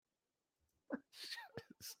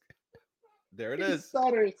There it He is.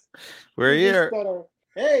 stutters. We're here. Stutter.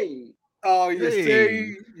 Hey. Oh,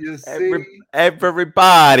 Hey. you see.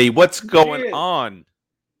 Everybody, what's going Cheers. on?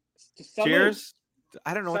 Salute. Cheers.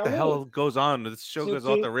 I don't know what the hell Salute. goes on. This show goes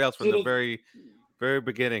off the rails from the very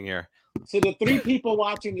beginning here. So the three people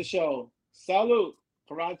watching the show, salute.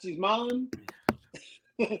 Karachi's mom.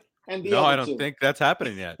 And the No, other I don't two. think that's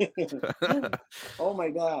happening yet. Oh my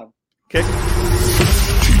God. Kick.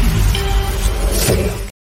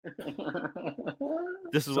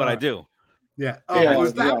 This is what I do. Yeah. Oh,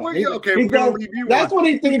 is that what you? Okay, we're gonna leave you. That's what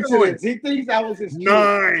he thinks it is. He thinks that was his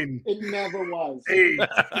 9. It never was. 8.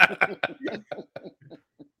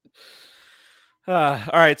 All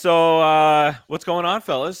right. So, what's going on,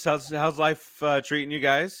 fellas? How's life treating you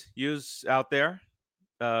guys? Yous out there,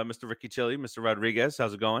 Mr. Ricky Chili, Mr. Rodriguez.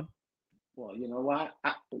 How's it going? Well, you know what?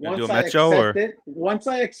 Once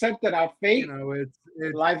I accepted our fate,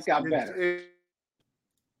 life got better.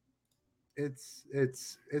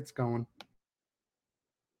 It's going.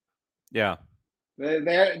 Yeah.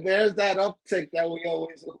 There's that uptick that we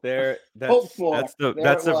always hope for. That's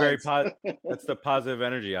the positive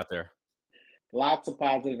energy out there. Lots of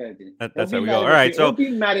positive energy. That's how we go. All right, so we'll be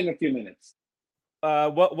mad in a few minutes.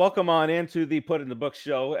 Welcome on into the Put in the Book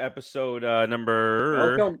show, episode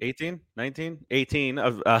number 18, 19, 18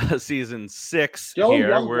 of season 6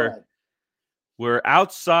 here. We're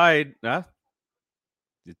outside.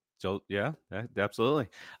 Yeah, absolutely.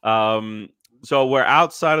 So we're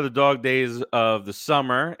outside of the dog days of the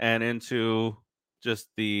summer and into just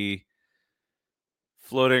the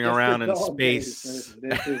floating around in space.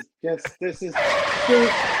 This is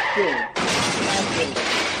good.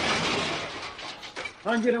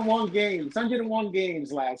 101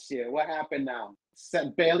 games last year. What happened now?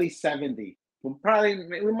 Barely 70.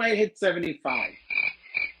 We might hit 75.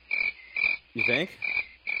 You think?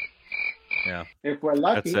 Yeah. If we're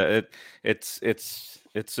lucky. It's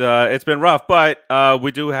been rough, but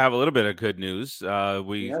we do have a little bit of good news.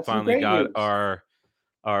 We finally got our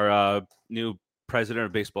new president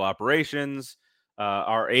of baseball operations.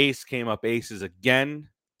 Our ace came up aces again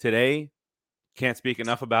today. Can't speak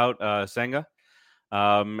enough about Senga.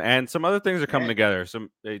 And some other things are coming together. Some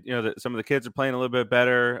of the kids are playing a little bit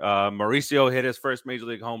better. Mauricio hit his first major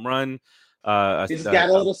league home run. He's got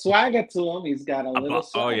a little swagger to him.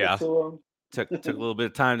 To him. Took a little bit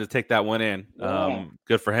of time to take that one in.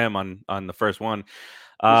 Good for him on the first one.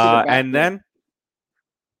 And then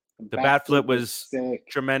the bat flip was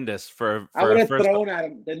tremendous I would have thrown at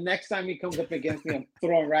him. The next time he comes up against me, I'm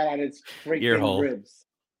throwing right at his freaking ribs.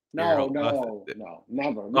 No,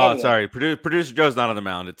 never. Oh, sorry. Producer Joe's not on the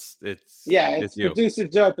mound. It's you. Producer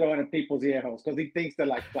Joe throwing at people's ear holes because he thinks they're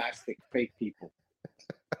like plastic fake people.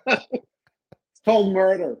 It's called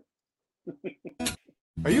murder.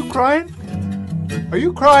 Are you crying? Are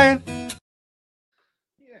you crying?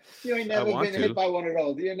 Yeah, you ain't never been hit by one of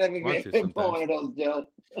those. You ain't never been hit by one of those, Joe.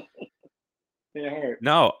 It hurt.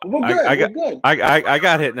 No, we're good. I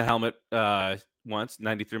got hit in the helmet once,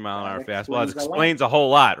 93-mile-an-hour fastball. It explains a whole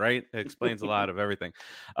lot, right? It explains a lot of everything.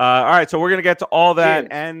 All right, so we're going to get to all that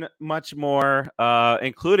and much more,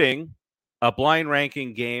 including a blind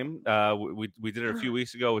ranking game. We did it a few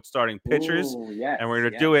weeks ago with starting pitchers, and we're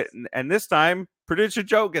going to do it. And this time, producer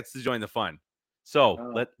Joe gets to join the fun.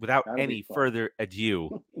 So without any further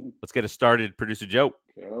ado, let's get it started. Producer Joe.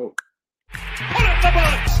 Go. Put up the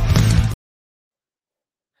box.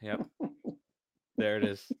 Yep. There it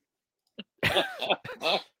is.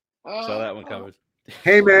 Saw that one covered.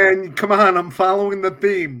 Hey, man, come on. I'm following the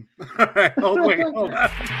theme. All right. Oh, wait. Hold on.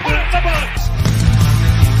 Put up the box.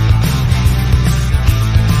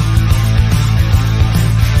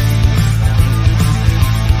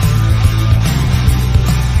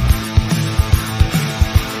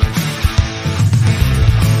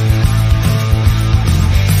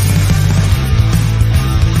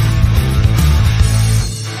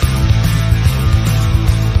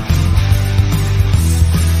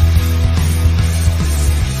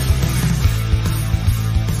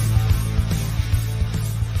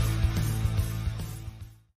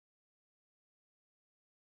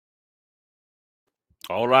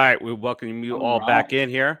 All right, we welcome you all back in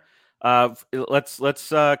here. Let's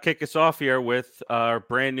kick us off here with our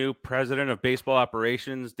brand new president of baseball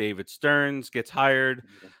operations, David Stearns, gets hired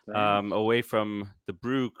away from the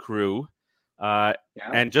Brew Crew,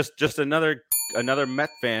 and just another Met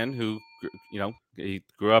fan who he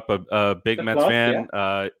grew up a big Mets fan,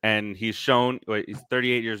 and he's shown he's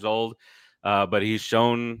 38 years old, but he's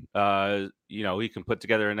shown he can put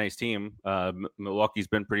together a nice team. Milwaukee's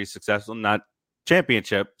been pretty successful, not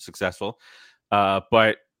championship successful,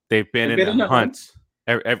 but they've been in the hunt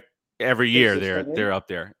every year they're up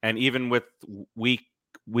there, and even with weak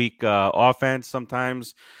offense,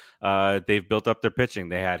 sometimes they've built up their pitching.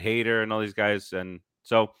 They had Hader and all these guys, and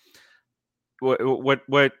so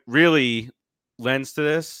what really lends to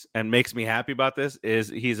this and makes me happy about this is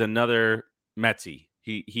he's another Metsy.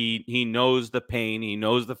 He knows the pain, he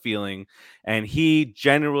knows the feeling, and he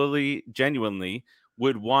genuinely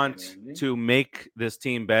would want to make this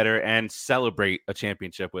team better and celebrate a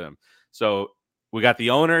championship with him. So we got the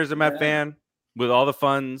owner as a Met fan with all the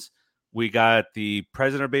funds. We got the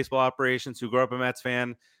president of baseball operations who grew up a Mets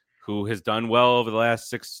fan, who has done well over the last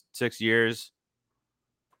six years.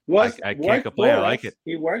 I can't complain. I like it.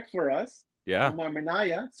 He worked for us. Yeah. Omar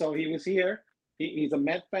Minaya. So he was here. He's a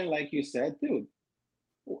Met fan, like you said, dude.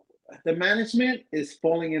 The management is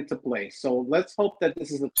falling into place. So let's hope that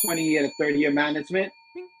this is a 20-year to 30-year management,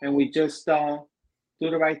 and we just do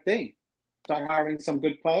the right thing. Start hiring some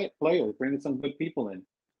good players, bringing some good people in,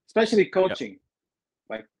 especially coaching,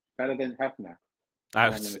 like better than Hefner.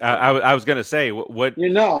 I was gonna say what you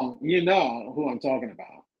know who I'm talking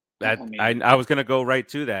about. I was gonna go right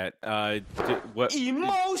to that. What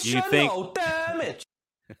emotional damage?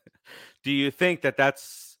 Do you think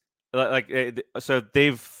that's like so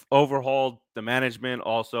they've overhauled the management,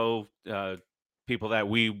 also people that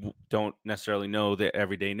we don't necessarily know the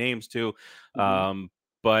everyday names to,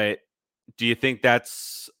 but do you think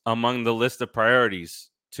that's among the list of priorities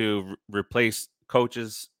to replace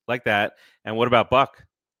coaches like that? And what about Buck?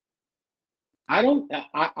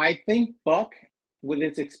 I think Buck, with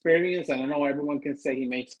his experience, and I know everyone can say he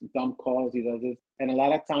makes dumb calls, he does this, and a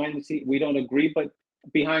lot of times we don't agree, but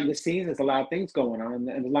behind the scenes, there's a lot of things going on,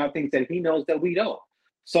 and a lot of things that he knows that we don't.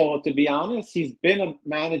 So to be honest, he's been a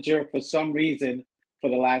manager for some reason for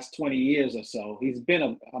the last 20 years or so. He's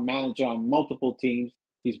been a manager on multiple teams.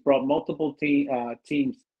 He's brought multiple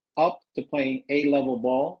teams up to playing A-level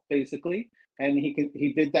ball, basically. And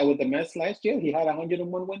he did that with the Mets last year. He had a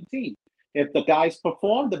 101-win team. If the guys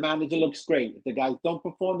perform, the manager looks great. If the guys don't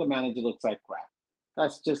perform, the manager looks like crap.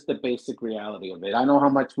 That's just the basic reality of it. I know how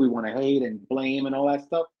much we want to hate and blame and all that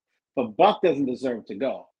stuff, but Buck doesn't deserve to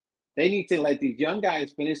go. They need to let these young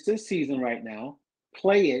guys finish this season right now,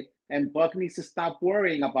 play it, and Buck needs to stop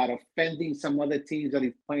worrying about offending some other teams that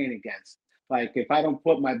he's playing against. Like, if I don't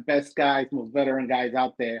put my best guys, most veteran guys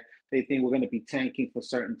out there, they think we're going to be tanking for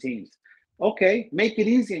certain teams. Okay, make it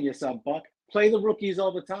easy on yourself, Buck. Play the rookies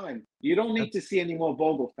all the time. You don't need to see any more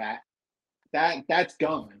Vogelfat. That's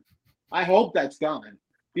gone. I hope that's gone.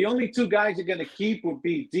 The only two guys you're going to keep would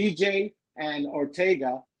be DJ and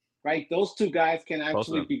Ortega, right? Those two guys can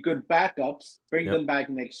actually be good backups. Bring them back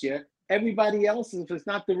next year. Everybody else, if it's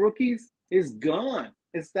not the rookies, is gone.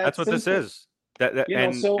 That's what simple. This is.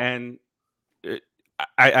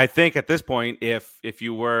 I think at this point, if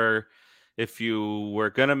you were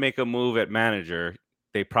gonna make a move at manager,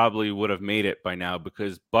 they probably would have made it by now,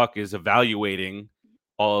 because Buck is evaluating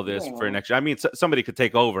all of this for next year. I mean, somebody could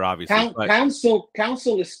take over, obviously.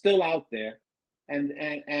 Counsel is still out there,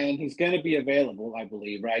 and he's going to be available, I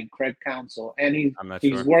believe, right? Craig Counsel, and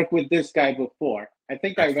he's worked with this guy before. I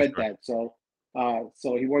think I read that. So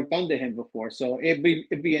he worked under him before. So it'd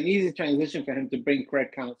be an easy transition for him to bring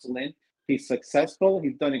Craig Counsel in. He's successful.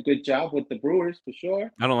 He's done a good job with the Brewers for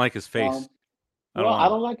sure. I don't like his face. I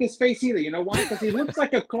don't like his face either. You know why? Because he looks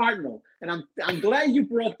like a Cardinal, and I'm glad you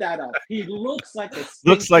brought that up. He looks like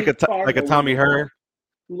a Tommy Herr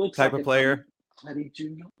type of player. How did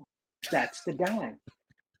you know? That's the guy.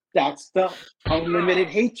 That's the unlimited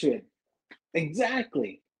hatred.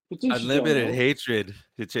 Exactly. Unlimited hatred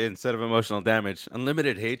instead of emotional damage.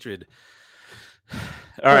 Unlimited hatred.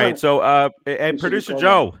 All right. So, and producer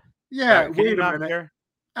Joe. Yeah, wait a minute. Here?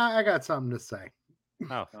 I got something to say.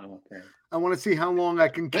 Oh, okay. I want to see how long I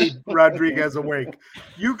can keep Rodriguez awake.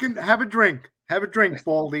 You can have a drink. Have a drink,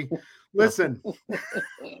 Baldy. Listen.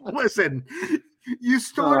 You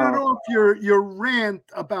started off your rant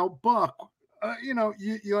about Buck. You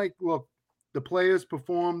like, look, the players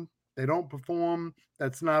perform. They don't perform.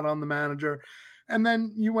 That's not on the manager. And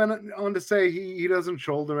then you went on to say he doesn't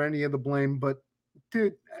shoulder any of the blame. But,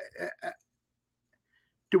 dude,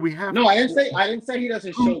 do we have? No, I didn't say he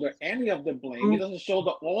doesn't shoulder any of the blame. He doesn't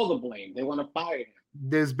shoulder all the blame. They want to fire him.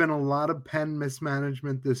 There's been a lot of pen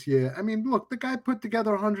mismanagement this year. I mean, look, the guy put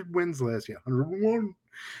together 100 wins last year, 101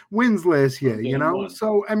 wins last year.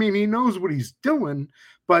 So I mean, he knows what he's doing,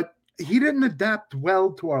 but he didn't adapt well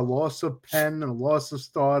to our loss of pen and loss of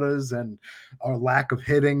starters and our lack of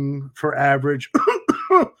hitting for average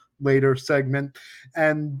later segment,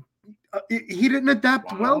 and he didn't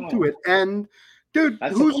adapt well to it. And dude,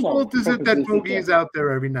 whose fault is it that Bogey is out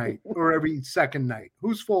there every night or every second night?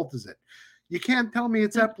 Whose fault is it? You can't tell me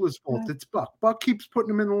it's Epler's fault. It's Buck. Buck keeps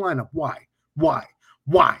putting him in the lineup. Why? Why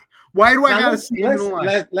do I gotta see him in the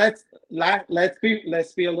lineup?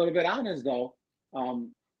 Let's be a little bit honest though.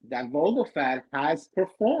 That Vogelfat has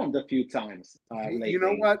performed a few times lately. You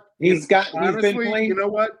know what? He's been playing. You know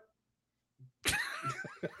what?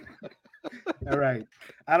 All right.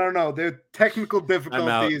 I don't know. There are technical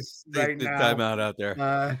difficulties right now. Timeout out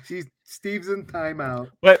there. Steve's in timeout.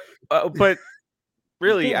 But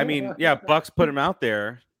really, I mean, yeah, Buck's put him out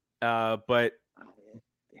there, but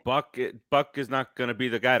Buck is not going to be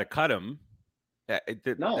the guy to cut him.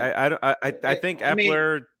 No, I think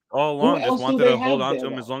Epler all along just wanted to hold on to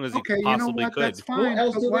him as long as he possibly could. That's fine.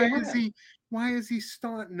 But why is he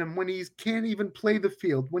starting him when he can't even play the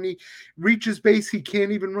field? When he reaches base, he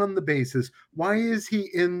can't even run the bases. Why is he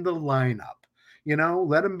in the lineup? You know,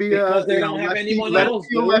 let him be because they don't have anyone else. Let him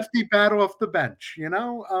be a lefty bat off the bench. You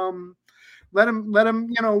know, let him,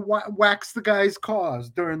 you know, wax the guy's cause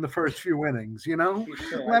during the first few innings. You know,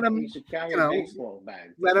 let him, you know,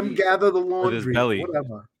 let him gather the laundry, with his belly,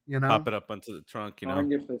 whatever. You know, pop it up onto the trunk. You know,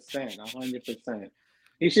 100%.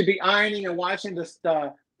 He should be ironing and washing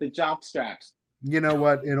the jock straps. You know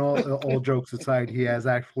what? In all jokes aside, he has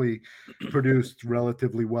actually produced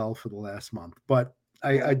relatively well for the last month. But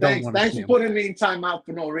I don't want to. Thanks for putting me in timeout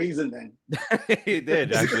for no reason. Then he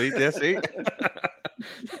did actually. Yes, see,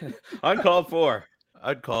 uncalled for.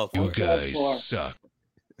 You guys suck.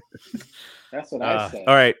 That's what I said.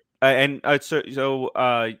 All right. So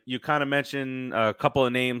you kind of mentioned a couple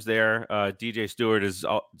of names there. DJ Stewart is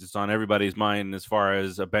just on everybody's mind as far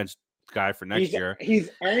as a bench guy for next year. He's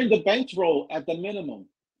earned the bench role at the minimum.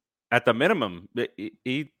 At the minimum,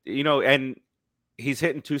 he you know, and he's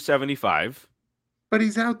hitting 275. But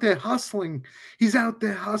he's out there hustling. He's out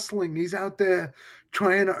there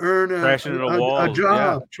trying to earn a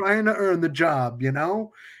job, trying to earn the job. You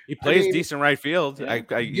know, he plays decent right field.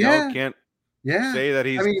 Yeah. You know, can't say that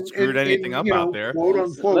he's screwed anything up out there. Quote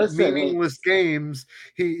unquote meaningless games.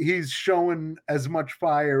 He's showing as much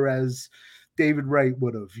fire as David Wright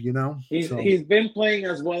would have. You know, he's been playing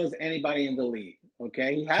as well as anybody in the league.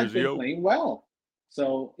 Okay, he has been playing well,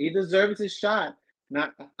 so he deserves his shot. Now,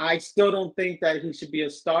 I still don't think that he should be a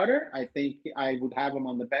starter. I think I would have him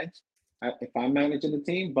on the bench if I'm managing the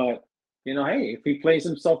team. But, you know, hey, if he plays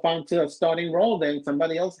himself onto a starting role, then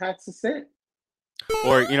somebody else has to sit.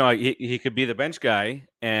 Or, you know, he could be the bench guy.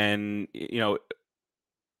 And, you know,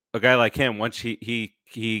 a guy like him, once he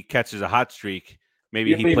catches a hot streak,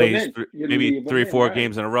 maybe he plays maybe 3 or 4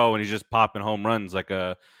 games in a row and he's just popping home runs like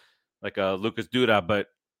a Lucas Duda, but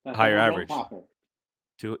higher average.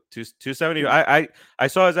 270. I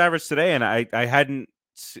saw his average today, and I hadn't,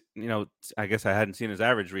 you know, I guess I hadn't seen his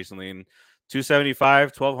average recently. And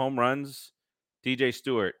 275, 12 home runs. DJ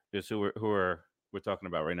Stewart is who we're talking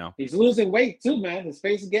about right now. He's losing weight too, man. His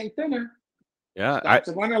face is getting thinner. Yeah, Starting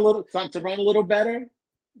to run a little better.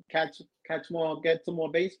 Catch more, get some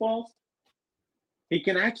more baseballs. He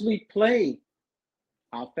can actually play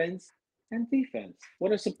offense and defense.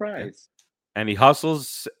 What a surprise! And he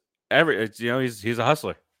hustles. He's a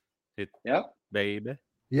hustler. Yep, baby.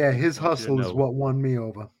 Yeah, his hustle is what won me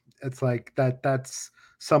over. It's like that's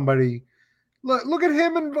somebody. Look at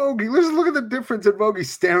him and Vogie. Look at the difference in Vogie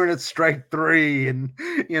staring at strike 3, and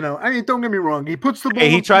you know, I mean, don't get me wrong. He puts the ball.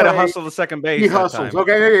 He tried to hustle the second base. He hustles.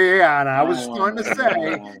 Okay, yeah. And I was starting to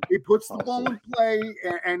say he puts the ball in play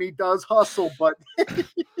and he does hustle, but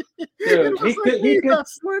dude, he could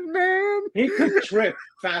hustling, man. He could trip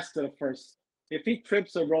faster the first. If he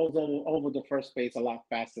trips or rolls over the first base a lot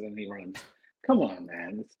faster than he runs. Come on,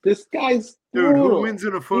 man. This guy's dude. brutal. Who wins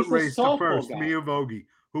in a foot race to first? Guy. Me or Vogie?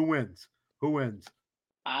 Who wins?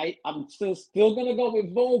 I'm still gonna go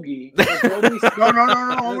with Vogie.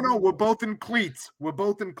 No. We're both in cleats.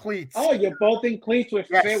 Oh, you're both in cleats with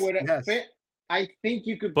fit. I think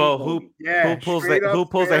you could. Well, who pulls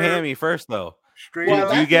the hammy first though? Straight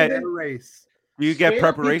up, you get a race. Do you get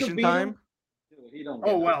preparation time?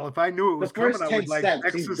 Well, if I knew it was coming, I would like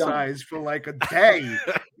exercise for like a day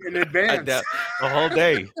in advance. A whole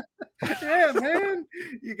day. Yeah, man.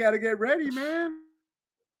 You got to get ready, man.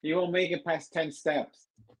 You won't make it past 10 steps.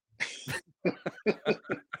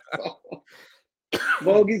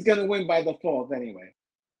 Vogie's going to win by default anyway.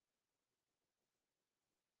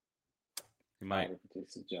 He might.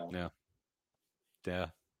 Yeah.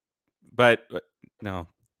 But no.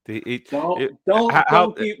 Don't get no,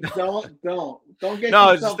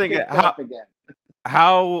 I was just thinking again.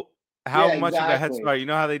 How much of a head start? You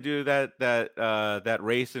know how they do that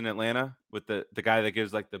race in Atlanta with the guy that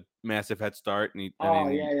gives like the massive head start and he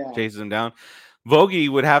chases him down. Vogie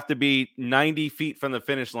would have to be 90 feet from the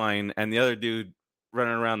finish line, and the other dude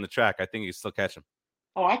running around the track, I think you still catch him.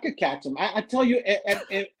 Oh, I could catch him. I tell you,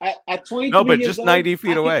 at 23 No, but years just old, 90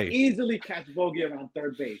 feet I away. could easily catch Bogey around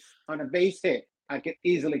third base. On a base hit, I could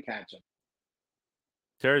easily catch him.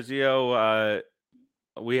 Terzio,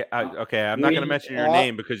 okay, I'm not going to mention your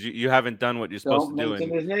name because you haven't done what you're supposed to do,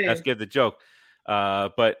 and that's give the joke.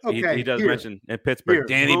 But okay, he does mention in Pittsburgh,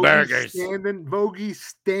 Danny Vogel's Burgers.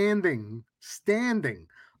 Vogel's standing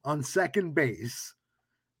on second base.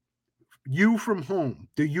 You from home,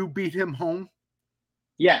 do you beat him home?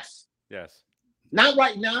 Yes. Yes. Not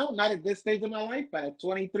right now, not at this stage of my life, but at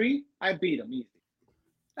 23, I beat him easy.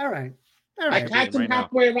 All right. I catch him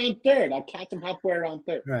halfway around third.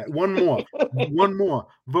 All right, one more.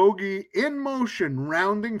 Vogie in motion,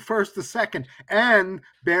 rounding first to second. And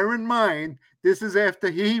bear in mind, this is after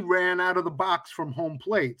he ran out of the box from home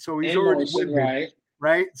plate. So he's already winded,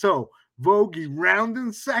 right? So Vogie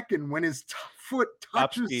rounding second when his foot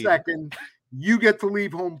touches second, you get to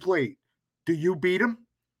leave home plate. Do you beat him?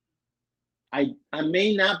 I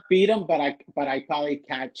may not beat him, but I probably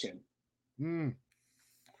catch him.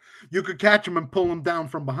 You could catch him and pull him down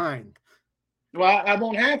from behind. Well, I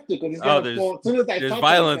won't have to because he's going to fall. As soon as I there's touch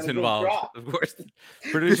violence him, involved. Of course.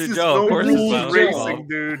 Producer Joe, of course, is racing,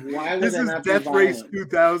 dude. This is Death Race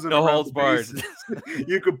 2000. No holds barred.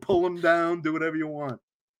 You could pull him down, do whatever you want.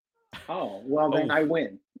 Oh, well, then I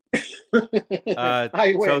win.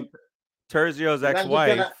 I win. So Terzio's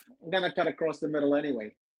ex-wife. I'm going to cut across the middle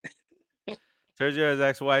anyway. Terzio's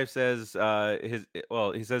ex-wife says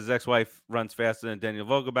he says his ex-wife runs faster than Daniel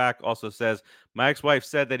Vogelbach. Also says, my ex-wife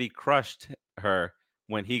said that he crushed her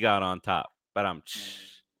when he got on top. But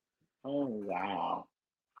oh wow.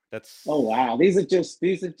 That's these are just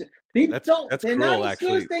that's they're cruel, not as actually.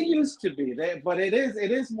 good as they used to be. But it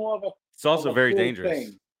is more of a it's also very cool dangerous.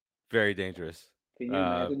 thing. Very dangerous. Can you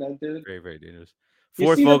imagine that, dude? Very, very dangerous.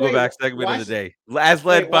 Fourth Vogelbach segment of the day. As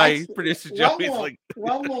led by producer Joe.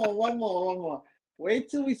 One more. Wait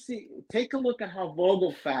till we take a look at how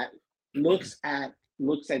Vogelbach looks at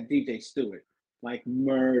DJ Stewart like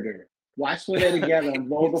murder. Watch when they're together and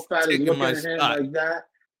Vogelbach is looking at him like that.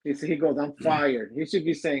 He goes, I'm fired. He should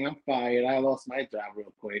be saying, I'm fired. I lost my job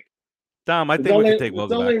real quick. Dom, I think we can take Vogelbach.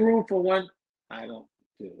 There's only room for one. I don't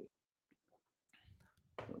do it.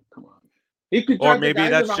 Oh, come on. He could or maybe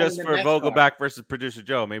that's just for Vogelbach versus producer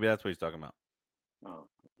Joe. Maybe that's what he's talking about. Oh,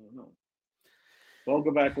 I don't know.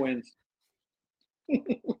 Vogelbach wins.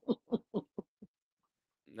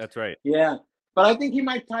 That's right. Yeah, but I think he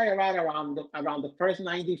might tire out around the first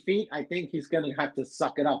 90 feet. I think he's going to have to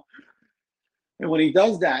suck it up. And when he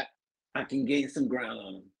does that, I can gain some ground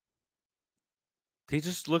on him. He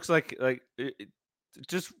just looks like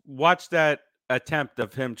just watch that attempt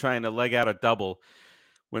of him trying to leg out a double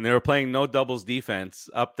when they were playing no doubles defense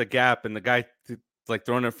up the gap, and the guy like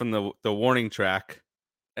throwing it from the warning track,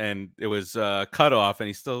 and it was cut off, and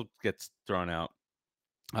he still gets thrown out.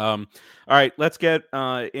 All right, let's get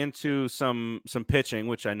into some pitching,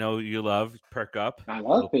 which I know you love. Perk up. I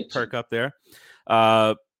love pitching. Perk up there.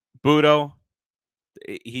 Budo,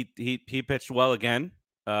 he pitched well again.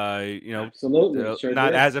 Absolutely,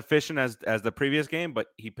 not as efficient as the previous game, but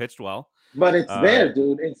he pitched well. But it's there,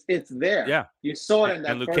 dude. It's there. Yeah, you saw it in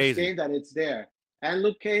that first Lucchesi. game that it's there. And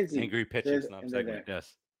Lucchesi. Angry pitching snob segment.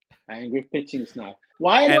 Yes. Angry pitching snob.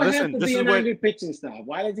 Why do I have to be an angry pitching snob?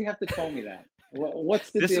 Why does he have to call me that?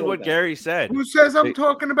 What's the This deal is what Gary said. Who says I'm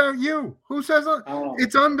talking about you? Who says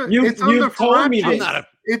it's under? It's under Faraci.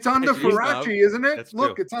 It's under Faraci, isn't it? That's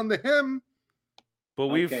Look, true. it's under him. But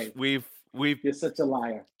we've. You're such a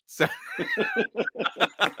liar.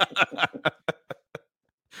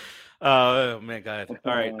 Oh man, God!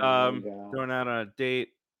 All right, throwing out on a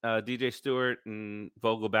date. DJ Stewart and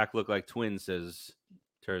Vogelbach look like twins, says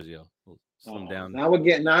Terzio. We'll slim down. Now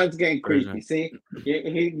it's getting creepy. See,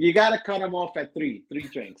 you got to cut him off at three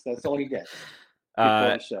drinks. That's all he gets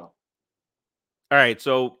before the show. All right,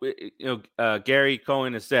 so Gary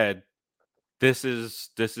Cohen has said, This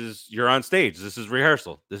is you're on stage. This is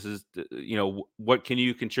rehearsal. This is what can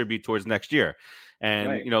you contribute towards next year?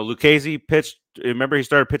 And Lucchesi pitched. Remember, he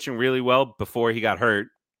started pitching really well before he got hurt,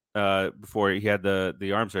 before he had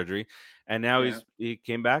the arm surgery, and now he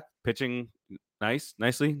came back pitching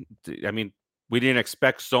nicely. I mean, we didn't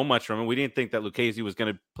expect so much from him. We didn't think that Lucchesi was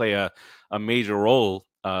going to play a major role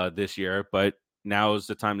this year, but now is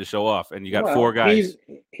the time to show off. And you got four guys.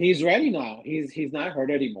 He's ready now. He's not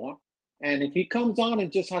hurt anymore. And if he comes on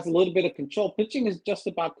and just has a little bit of control, pitching is just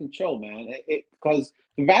about control, man. Because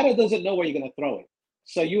the batter doesn't know where you're going to throw it.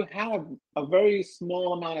 So you have a very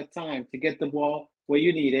small amount of time to get the ball where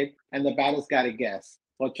you need it, and the batter's got to guess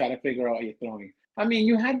or try to figure out what you're throwing. I mean,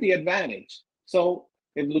 you had the advantage. So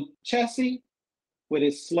if Lucchesi with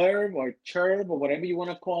his slurve or churb or whatever you want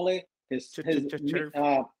to call it, his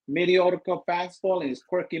mediocre fastball and his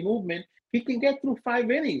quirky movement, he can get through 5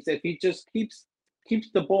 innings if he just keeps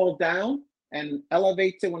the ball down and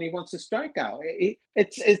elevates it when he wants to strike out.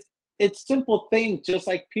 It's simple things just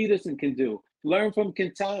like Peterson can do. Learn from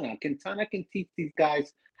Quintana. Quintana can teach these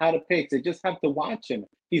guys how to pitch. They just have to watch him.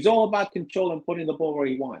 He's all about control and putting the ball where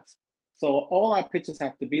he wants. So all our pitchers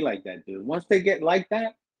have to be like that, dude. Once they get like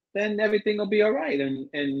that, then everything will be all right. And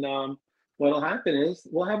what'll happen is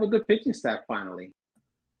we'll have a good pitching staff finally.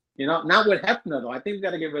 You know, not with Hefner though. I think we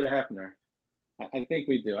got to get rid of Hefner. I think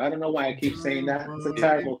we do. I don't know why I keep saying that. It's a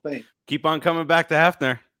terrible thing. Keep on coming back to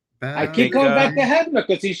Hefner. I keep going back to Hefner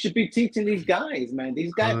because he should be teaching these guys, man.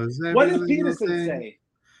 These guys. What did Peterson say?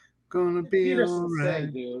 Gonna be Peterson all say,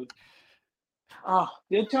 right. dude. Oh,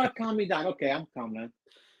 you're trying to calm me down. Okay, I'm calm, man.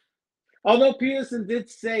 Although Peterson did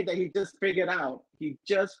say that he just figured out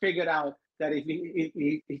that if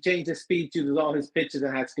he changes speed, chooses all his pitches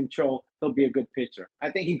and has control, he'll be a good pitcher.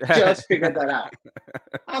 I think he just figured that out.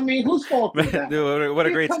 I mean, whose fault is that? Dude, what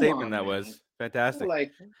a great statement that was. Fantastic.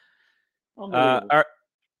 Like, all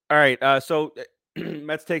right. So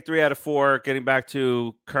Mets take 3 out of 4. Getting back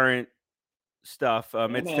to current stuff.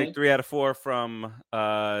 Mets take 3 out of 4 from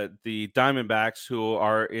the Diamondbacks, who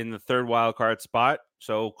are in the 3rd wild card spot.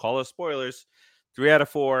 So call us spoilers. 3 out of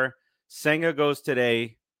 4. Senga goes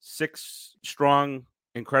today. 6 strong,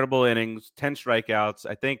 incredible innings, 10 strikeouts.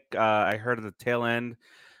 I think I heard at the tail end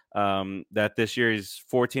that this year he's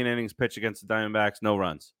 14 innings pitched against the Diamondbacks, no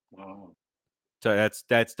runs. Wow. So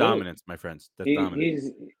that's dominance, my friends. That's dominance.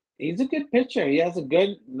 He's a good pitcher. He has a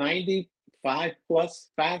good 95 plus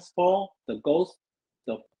fastball. The ghost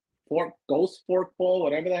fork ball,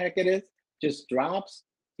 whatever the heck it is, just drops.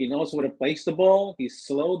 He knows where to place the ball. He's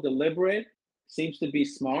slow, deliberate, seems to be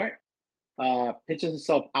smart. Pitches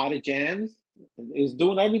himself out of jams. Is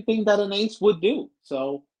doing everything that an ace would do.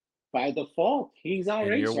 So by default, he's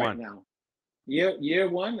our ace right now. Year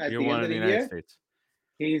one at the end of the year. States.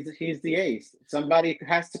 He's the ace. Somebody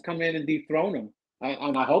has to come in and dethrone him.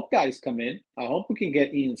 And I hope guys come in. I hope we can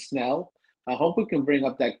get Ian Snell. I hope we can bring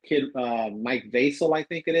up that kid, Mike Vassell, I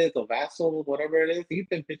think it is, or Vassell, whatever it is. He's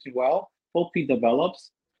been pitching well. Hope he develops.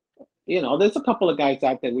 You know, there's a couple of guys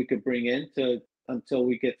out there we could bring in until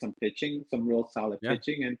we get some pitching, some real solid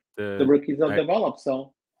pitching, and the rookies will develop.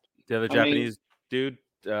 So the other Japanese dude,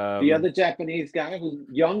 the other Japanese guy who's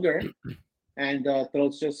younger and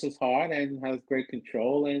throws just as hard and has great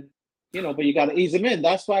control, and you know, but you got to ease him in.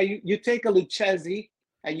 That's why you take a Lucchesi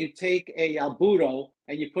and you take a Albuto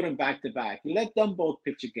and you put them back to back. You let them both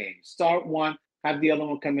pitch a game. Start one, have the other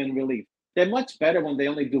one come in relief. They're much better when they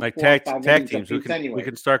only do like 4 or 5 tag teams. We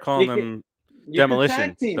can start calling them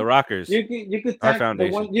Demolition, the Rockers. You could our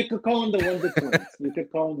foundation. You could call them the Wonder Twins. You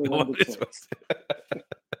could call them the Wonder Twins.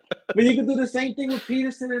 But you could do the same thing with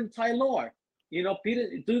Peterson and Tylor. You know,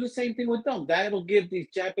 do the same thing with them. That'll give these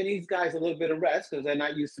Japanese guys a little bit of rest because they're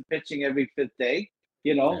not used to pitching every 5th day.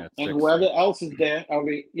 You know, and whoever else is there,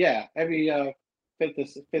 every 5th or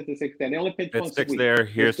 6th day. They only pitch once a week. There.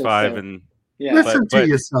 Here's 5 and. Yeah, listen to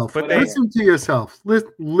yourself. Listen to yourself.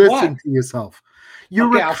 Listen to yourself.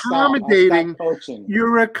 You're accommodating.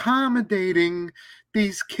 You're accommodating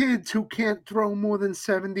these kids who can't throw more than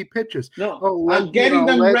 70 pitches. No, I'm getting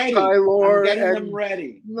them ready. I'm getting them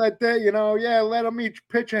ready. Let that, let them each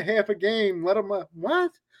pitch a half a game. Let them.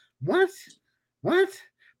 What?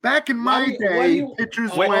 Back in my day,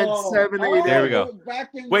 pitchers went 7, 8. There we go.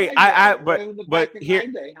 Wait, but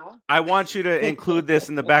here, I want you to include this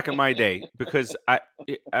in the back of my day because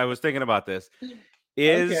I was thinking about this.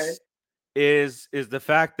 Is the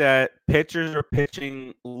fact that pitchers are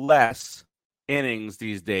pitching less innings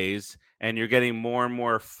these days, and you're getting more and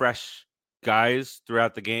more fresh guys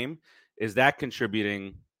throughout the game? Is that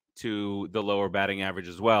contributing to the lower batting average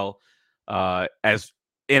as well, as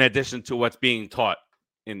in addition to what's being taught?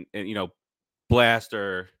 In blast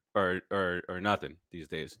or nothing these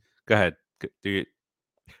days. Go ahead.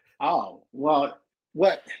 Oh well,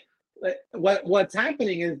 what's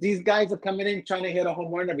happening is these guys are coming in trying to hit a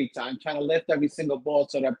home run every time, trying to lift every single ball,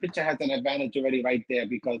 so that pitcher has an advantage already right there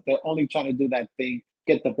because they're only trying to do that thing,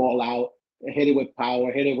 get the ball out, hit it with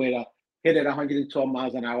power, hit it 112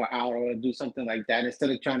 miles an hour out, or do something like that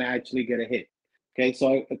instead of trying to actually get a hit. Okay,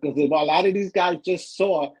 so because a lot of these guys just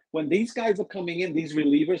saw when these guys are coming in, these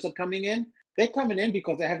relievers are coming in, they're coming in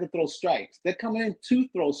because they have to throw strikes. They're coming in to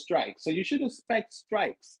throw strikes. So you should expect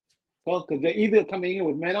strikes. Well, because they're either coming in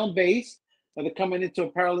with men on base or they're coming into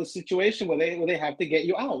a perilous situation where they have to get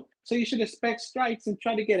you out. So you should expect strikes and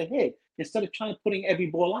try to get a hit. instead of trying to putting every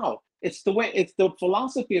ball out. It's the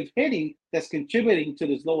philosophy of hitting that's contributing to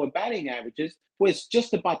this lower batting averages, where it's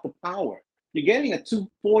just about the power. You're getting a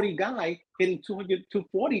 240 guy hitting 200,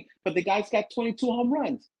 240, but the guy's got 22 home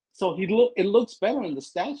runs. So it looks better in the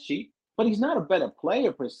stat sheet, but he's not a better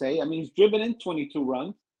player per se. I mean, he's driven in 22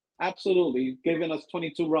 runs. Absolutely. He's given us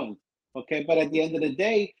 22 runs. Okay. But at the end of the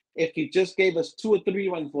day, if he just gave us 2 or 3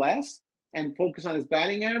 runs less and focus on his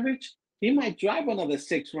batting average, he might drive another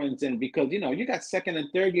 6 runs in, because, you got second and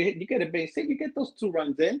third, you get a base hit, you get those 2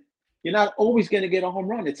 runs in. You're not always going to get a home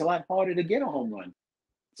run. It's a lot harder to get a home run.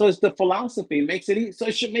 So it's the philosophy. It makes it easy. So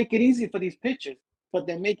it should make it easy for these pitchers, but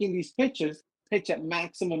they're making these pitchers pitch at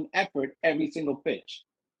maximum effort every single pitch.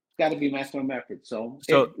 It's got to be maximum effort. So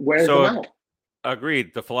it wears them out.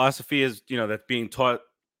 Agreed. The philosophy is, that's being taught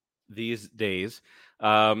these days.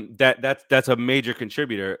 That's a major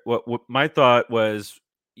contributor. What my thought was,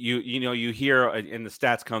 you hear and the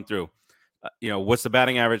stats come through. What's the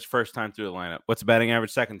batting average first time through the lineup? What's the batting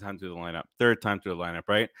average second time through the lineup? Third time through the lineup,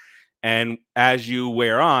 right? And as you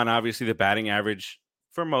wear on, obviously the batting average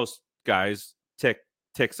for most guys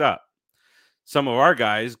ticks up. Some of our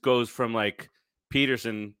guys goes from like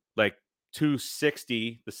Peterson, like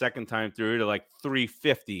 260 the second time through to like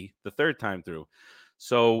 350 the third time through.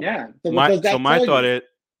 So yeah, my thought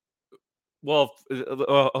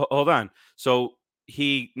hold on. So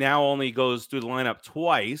he now only goes through the lineup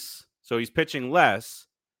twice. So he's pitching less.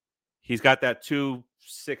 He's got that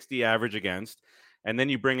 260 average against. And then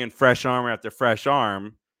you bring in fresh arm after fresh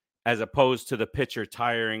arm, as opposed to the pitcher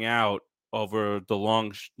tiring out over the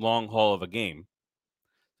long haul of a game.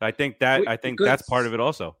 I think that's part of it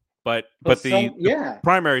also. But the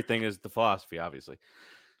primary thing is the philosophy, obviously.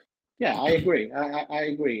 Yeah, I agree. I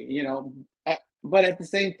agree. But at the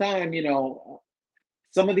same time,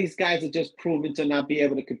 some of these guys are just proven to not be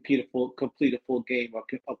able to complete a full game or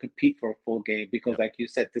compete for a full game, because, like you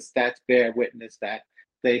said, the stats bear witness that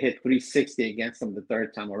they hit 360 against them the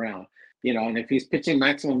third time around. And if he's pitching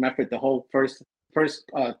maximum effort the whole first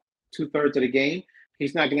 2/3 of the game,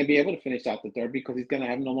 he's not going to be able to finish out the third, because he's going to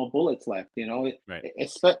have no more bullets left. Right.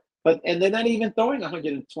 And they're not even throwing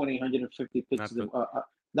 120, 150 pitches.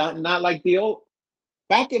 Not like the old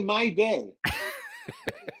back in my day.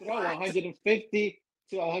 Throw 150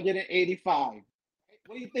 to 185.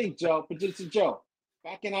 What do you think, Joe? Producer Joe?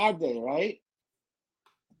 Back in our day, right?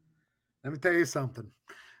 Let me tell you something.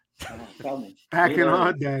 Tell me. Back in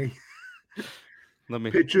our day. Let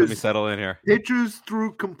me settle in here. Pitchers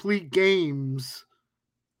threw complete games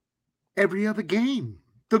every other game.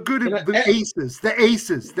 The aces. They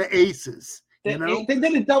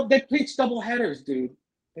pitched double headers, dude.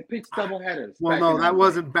 They pitched double headers. Well, no, that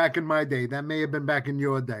wasn't back in my day. That may have been back in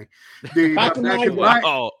your day. Back in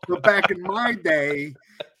my day,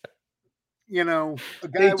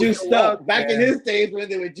 they juiced up. Back in his days when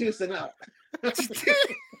they were juicing up.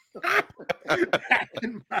 Back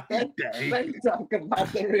in my day. Let's talk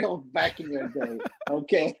about the real back in your day,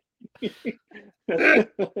 okay?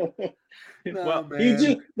 No,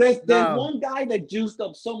 there's one guy that juiced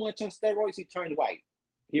up so much on steroids he turned white.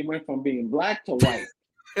 He went from being black to white.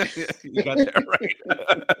 You got that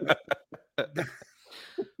right.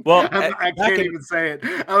 Well, I can't even say it.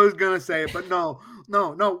 I was gonna say it, but no.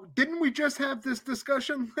 Didn't we just have this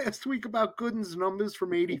discussion last week about Gooden's numbers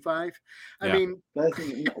from 85? I mean,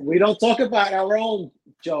 we don't talk about our own,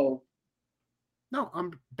 Joe. No,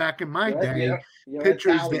 I'm back in my day.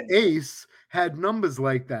 Pitchers, Italian. The ace had numbers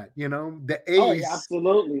like that. The ace. Oh, yeah,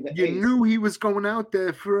 absolutely. You knew he was going out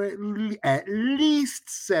there for at least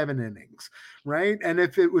 7 innings, right? And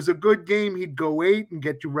if it was a good game, he'd go 8 and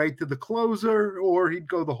get you right to the closer, or he'd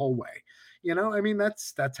go the whole way. I mean,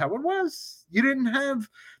 that's how it was. You didn't have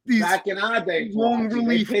these back in our day, long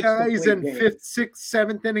relief guys and 5th, 6th,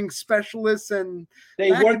 7th inning specialists, and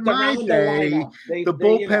they worked around the lineup. The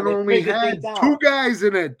bullpen only had 2 guys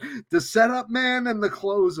in it: the setup man and the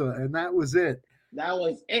closer, and that was it. That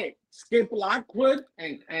was it. Skip Lockwood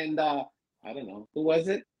and I don't know who was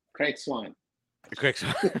it. Craig Swan.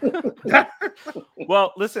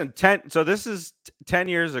 Well, listen, 10. So this is 10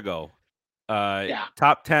 years ago.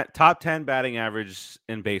 Top 10 batting average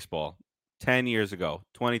in baseball 10 years ago,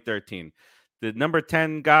 2013. The number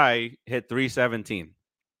 10 guy hit 317,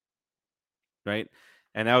 right?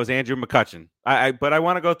 And that was Andrew McCutchen. But I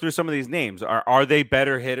want to go through some of these names. Are they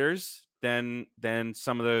better hitters than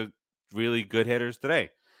some of the really good hitters today?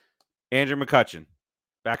 Andrew McCutchen.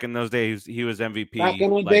 Back in those days, he was MVP. Back in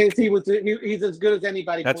those days, he's as good as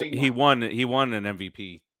anybody. He won an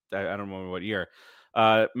MVP. I don't remember what year.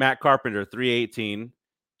 Matt Carpenter, 318.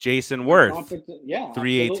 Jason Worth,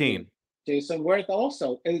 318. Jason Worth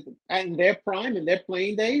also. And their prime, in their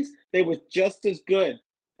playing days, they were just as good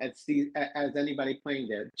as anybody playing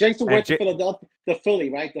there. Jason Worth, Philadelphia, the Philly,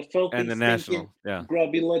 right? The filthy, and the National, yeah,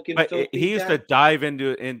 grubby looking. But filthy he used guy. to dive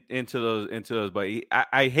into those. But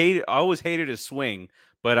I always hated his swing,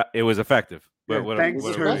 but it was effective. But Thanks,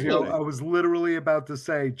 Sergio. I was literally about to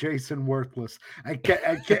say Jason Worthless. I can't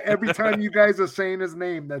every time you guys are saying his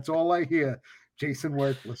name, that's all I hear. Jason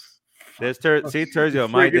Worthless. There's Sergio.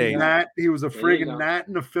 My day. He was a friggin' gnat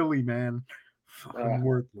and a Philly, man. Fucking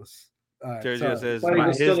worthless. Sergio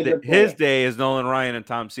says his day is Nolan Ryan and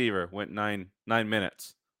Tom Seaver went 9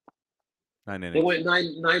 minutes. 9 innings. They went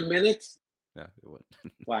nine minutes. Yeah, it went.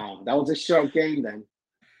 Wow, that was a short game then.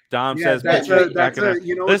 Dom says,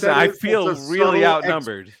 listen, I feel really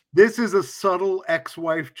outnumbered. This is a subtle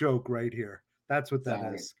ex-wife joke right here. That's what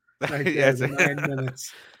that is. Right there, Yes. 9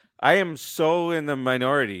 minutes. I am so in the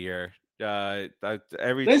minority here. The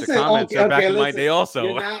comments are back in my day also.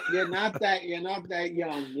 You're not that young.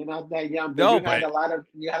 You're not that young. No, you had a lot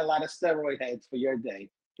of steroid heads for your day.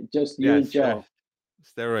 Just you and Joe.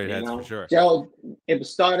 Steroid heads for sure. Joe, it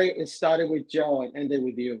started with Joe and ended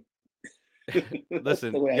with you.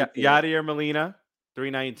 Listen, Yadier Molina,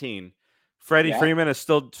 319. Freddie Freeman is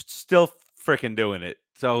still freaking doing it.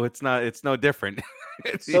 So it's no different.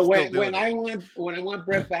 So when I want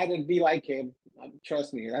Brett Batten to be like him,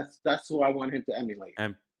 trust me, that's who I want him to emulate.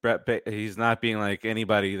 And Brett, he's not being like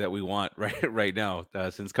anybody that we want right now.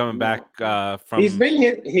 Since coming back from, he's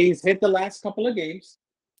hit the last couple of games.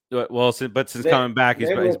 Well, since coming back, he's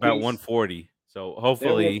about 140. So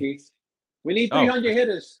hopefully, we need 300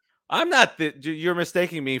 hitters. I'm not. You're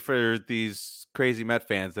mistaking me for these crazy Met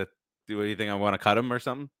fans that do anything. I want to cut him or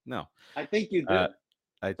something. No, I think you do.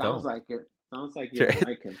 I don't. Sounds like you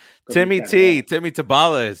like him. Timmy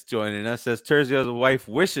Tabala is joining us. Says Terzio's wife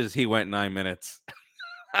wishes he went 9 minutes.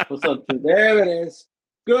 What's up? There it is.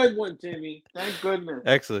 Good one, Timmy. Thank goodness.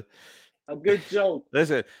 Excellent. A good joke.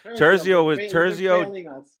 Listen, Terzio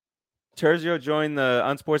joined the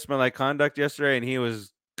unsportsmanlike conduct yesterday, and he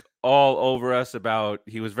was all over us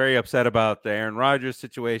he was very upset about the Aaron Rodgers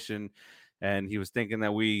situation, and he was thinking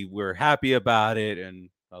that we were happy about it and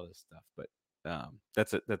all this stuff. But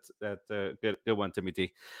that's a good one, Timmy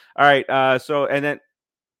T. All right, so and then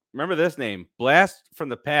remember this name, blast from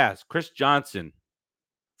the past, Chris Johnson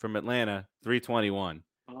from Atlanta, 321.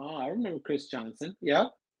 Oh, I remember Chris Johnson. Yeah,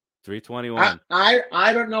 321.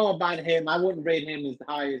 I don't know about him. I wouldn't rate him as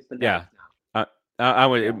high as the guys now. I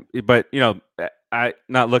would, but I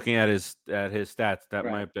not looking at his stats, that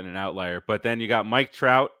might have been an outlier. But then you got Mike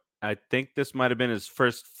Trout. I think this might have been his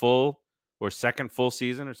first full or second full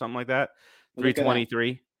season or something like that.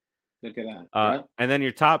 323. Look at that. And then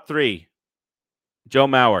your top three, Joe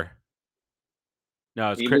Mauer.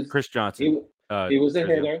 No, it's Chris Johnson. He was a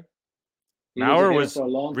hitter. Mauer was for a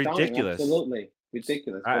long ridiculous. Time. Absolutely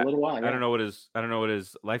ridiculous for a little while. Yeah. I don't know what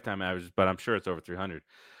his lifetime average is, but I'm sure it's over 300.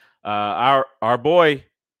 Our boy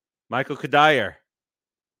Michael Kadire.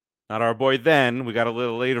 Not our boy then. We got a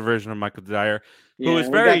little later version of Michael Kadire, who was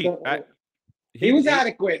he was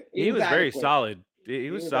adequate. He was very solid. He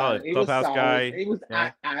was solid. Clubhouse guy. He was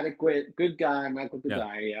adequate. Good guy, Michael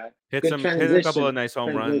Kadire. Yeah. Hit a couple of nice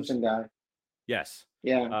home runs. Guy. Yes.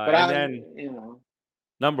 Yeah. But then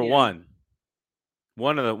number one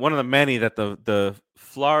of the many that the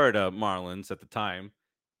Florida Marlins at the time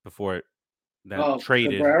before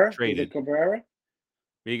traded. Cabrera?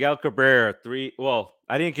 Miguel Cabrera,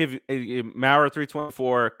 I didn't give Mauer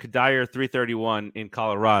 324, Kadire 331 in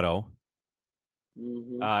Colorado.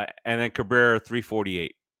 Mm-hmm. And then Cabrera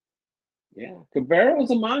 348. Yeah, Cabrera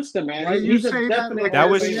was a monster, man. Why you say that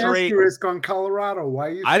was straight on Colorado? Why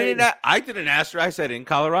you? I didn't ask her. I said in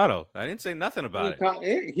Colorado. I didn't say nothing about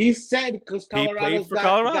it. He said because Colorado's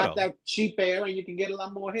got that cheap air and you can get a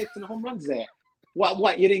lot more hits and home runs there.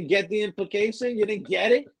 What? You didn't get the implication? You didn't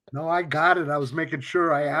get it? No, I got it. I was making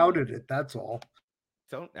sure I outed it. That's all.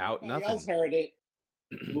 Don't out nothing. I heard it.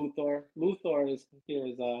 Luthor is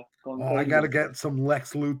going. Oh, I got to get some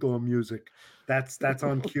Lex Luthor music. That's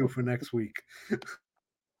on cue for next week.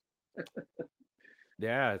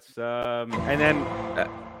 Yeah, it's and then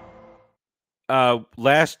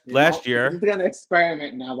last year. He's gonna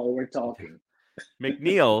experiment now that we're talking.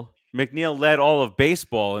 McNeil led all of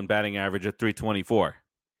baseball in batting average at 324.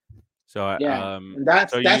 So and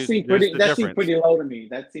that seemed pretty low to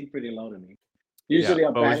me. Usually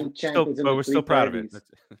a batting champ is in the 330s. We're still proud of it.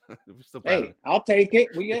 Hey, I'll take it.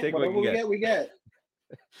 We get whatever we get.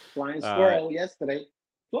 Flying squirrel yesterday.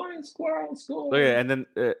 Flying squirrel score. Look at, and then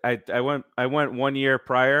I went 1 year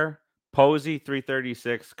prior. Posey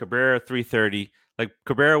 336, Cabrera 330. Like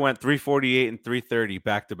Cabrera went 348 and 330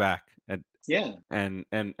 back to back, Yeah. And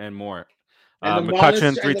more. And the McCutcheon, Marlins,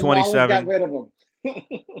 and the Marlins got 327. rid of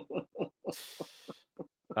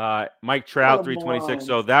him. Mike Trout, Oh, 326. Marlins.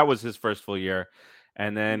 So that was his first full year.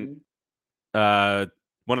 And then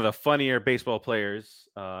one of the funnier baseball players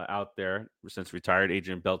out there since retired,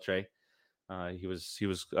 Adrian Beltre. He was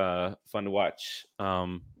fun to watch. He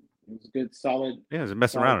was a good, solid. Yeah, he was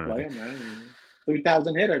messing around. Player, man.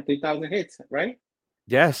 3,000 hitter, 3,000 hits, right?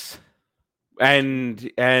 Yes.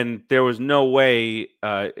 And there was no way.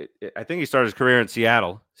 I think he started his career in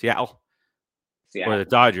Seattle, or the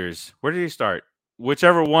Dodgers. Where did he start?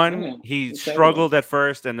 Whichever one. He struggled at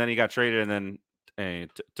first, and then he got traded, and then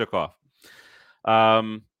took off.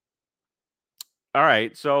 All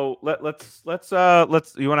right, so let's.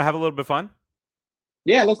 You want to have a little bit of fun?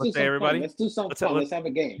 Yeah, let's do some everybody. fun. Let's do some fun. Let's have a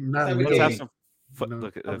game. Let's have some fun. No.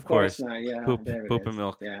 Look, of course not. Yeah, poop there and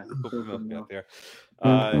milk. Yeah, Poop and milk out there.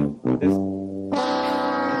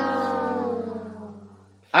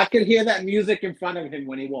 I can hear that music in front of him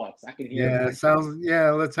when he walks. I can hear it. Yeah, sounds. Yeah,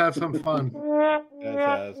 let's have some fun.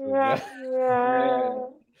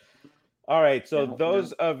 All right, so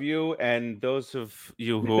those of you and those of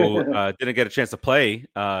you who didn't get a chance to play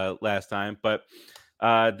last time, but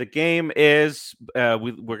the game is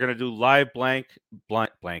we're gonna do live blind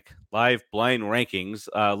rankings.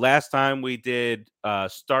 Last time we did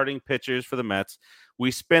starting pitchers for the Mets. We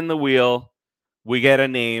spin the wheel, we get a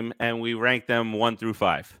name, and we rank them 1 through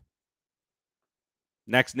 5.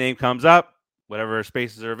 Next name comes up, whatever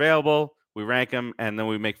spaces are available, we rank them, and then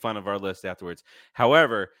we make fun of our list afterwards.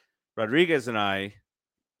 However, Rodriguez and I,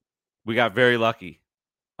 we got very lucky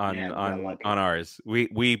on ours.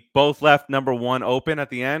 We both left number 1 open at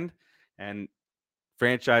the end, and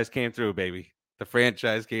franchise came through, baby. The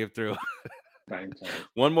franchise came through.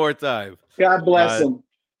 One more time. God bless him.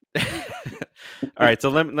 All right, so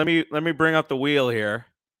let me bring up the wheel here,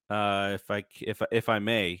 if I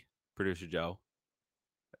may, Producer Joe.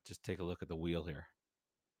 Just take a look at the wheel here.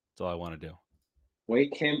 That's all I want to do.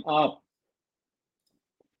 Wake him up.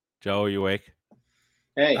 Joe, are you awake?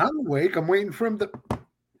 Hey, I'm awake. I'm waiting for him to.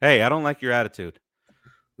 Hey, I don't like your attitude.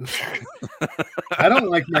 I don't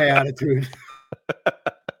like my attitude.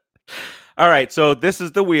 All right, so this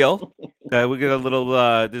is the wheel. We get a little.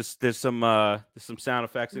 There's some sound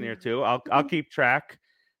effects in here too. I'll keep track.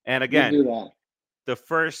 And again, do that. The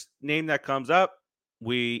first name that comes up,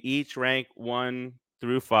 we each rank 1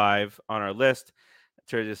 through 5 on our list.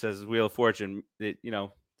 Terry says Wheel of Fortune. There's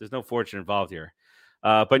no fortune involved here.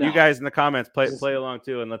 But you guys in the comments play along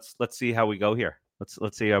too, and let's see how we go here.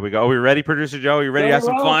 Let's see how we go. Are we ready, Producer Joe? Are you ready to have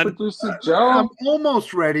some fun? Producer Joe. I'm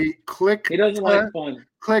almost ready. Click. He doesn't like fun.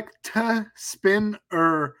 Click to spin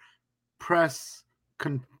or press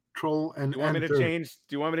Control and Do you want enter. me to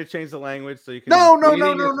change the language so you can? No.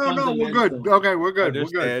 We're good. Okay, we're good. We're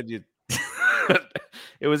good.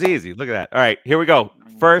 It was easy. Look at that. All right, here we go.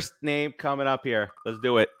 First name coming up here. Let's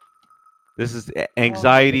do it. This is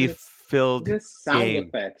anxiety-filled sound game.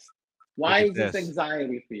 Effects. Why is this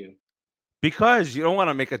anxiety for you? Because you don't want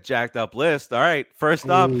to make a jacked up list. All right, first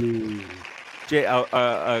up, a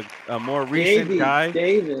more recent guy,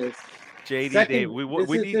 Davis. JD Davis.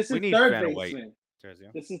 We need Vanna White.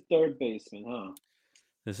 This is third baseman, huh?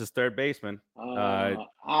 This is third baseman. I'm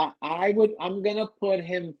gonna put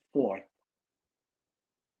him 4th.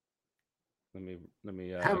 Let me.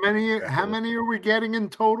 How many are we getting in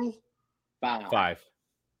total? 5.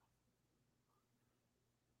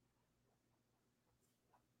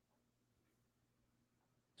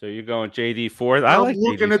 So you're going JD 4th. I'm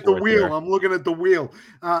looking at the wheel. I'm looking at the wheel.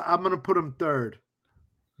 I'm gonna put him 3rd.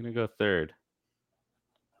 I'm gonna go 3rd.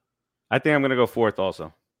 I think I'm gonna go 4th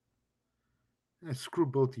also. Screw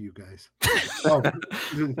both of you guys.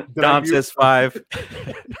 Dom says 5.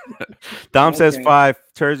 Dom says 5.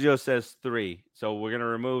 Terzio says 3. So we're gonna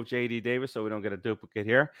remove JD Davis so we don't get a duplicate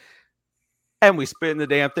here. And we spin the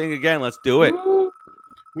damn thing again. Let's do it.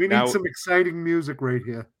 We need some exciting music right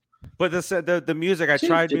here. But the music, I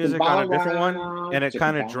tried music on a different one, and it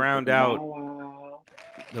kind of drowned out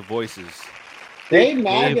the voices. Dave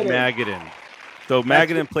Magadan. So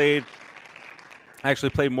Magadan played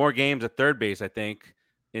more games at third base, I think,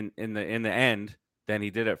 in the end than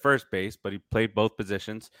he did at first base. But he played both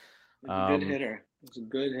positions. He's a good hitter. He's a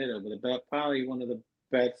good hitter, but probably one of the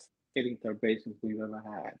best hitting third basemen we've ever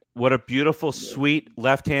had. What a beautiful, sweet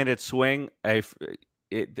left-handed swing!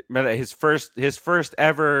 His first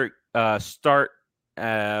ever start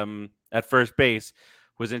at first base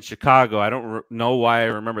was in Chicago. I don't know why I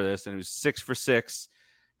remember this, and it was 6 for 6.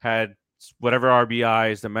 Had whatever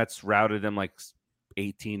RBIs. The Mets routed them like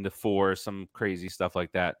 18-4, some crazy stuff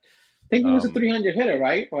like that. think he was a 300 hitter,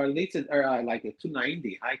 right? Or at least like a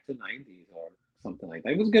 290, high 290s or something like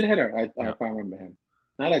that. He was a good hitter, if I remember him.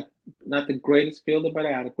 Not the greatest fielder, but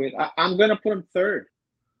adequate. I'm gonna put him third.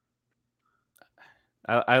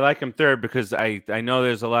 I like him third because I know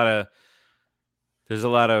there's a lot of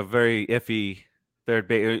very iffy third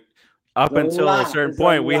base. Up until a certain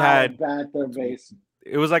point, we had bad third base.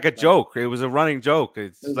 It was like a joke. It was a running joke.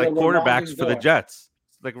 It's like quarterbacks for the Jets.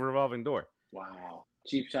 It's like a revolving door. Wow.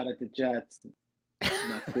 Cheap shot at the Jets.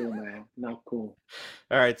 Not cool, man. Not cool.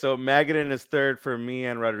 All right. So Magadan is third for me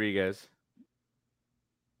and Rodriguez.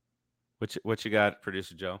 What you got,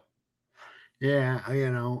 producer Joe? Yeah,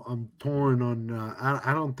 I'm torn on.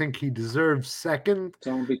 I don't think he deserves second.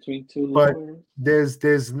 Torn between two but lowers.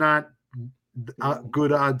 there's not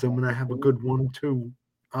good odds. I'm gonna have a good one too.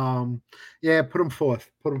 Yeah, put him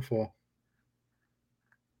fourth. Put him fourth.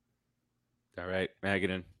 All right,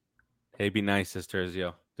 Magadan. Hey, be nice, says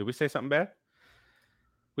Terzio. Did we say something bad?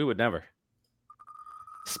 We would never.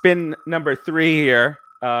 Spin number 3 here.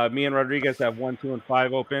 Me and Rodriguez have 1, 2, and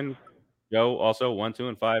 5 open. Joe also 1, 2,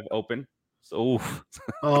 and 5 open. So, oof.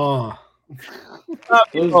 Oh.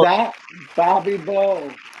 Who's that? Bobby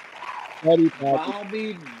Bo. Bobby Bo.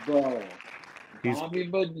 Bobby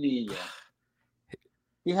Bonilla.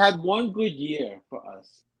 He had one good year for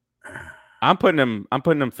us. I'm putting him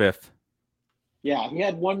fifth. Yeah, he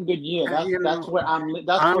had one good year. That's where I'm.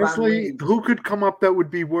 That's honestly, who could come up that would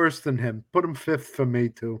be worse than him? Put him fifth for me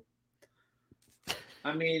too.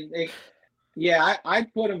 I mean,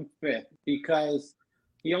 I'd put him fifth because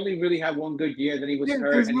he only really had one good year. Then he was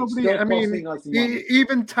hurt, and he's still costing us money.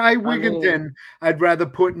 Even Ty Wigginton, I'd rather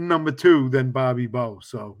put in number 2 than Bobby Bo.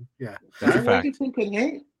 So yeah, that's a fact. Wigginton could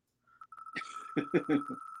hit.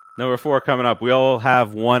 Number 4 coming up. We all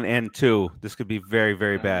have 1 and 2. This could be very,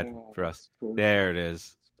 very bad for us. There it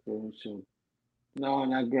is. No,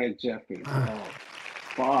 not Greg Jeffries. Oh,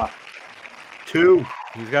 fuck. 2.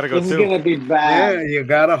 He's got to go 2. This is gonna be bad. Yeah, you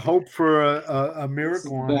gotta hope for a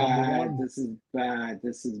miracle. This is bad.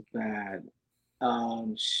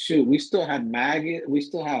 Shoot, we still have Maggot. We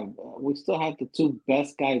still have the 2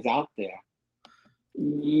 best guys out there.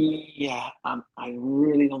 Yeah, I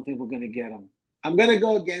really don't think we're gonna get them. I'm gonna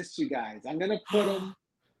go against you guys. I'm gonna put him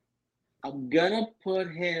at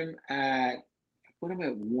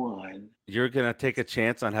 1. You're gonna take a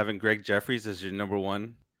chance on having Greg Jeffries as your number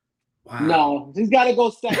 1? Wow. No, he's got to go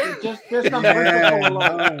second. Just on principle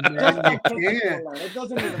alone. It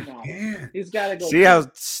doesn't even matter. He's got to go. See how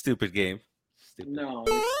stupid game. Stupid. No,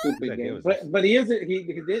 it's stupid game. But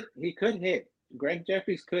he could hit. Greg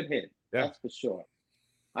Jeffries could hit. Yeah. That's for sure.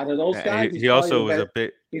 Out of those guys, he also was a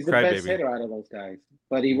bit. He's the best hitter out of those guys.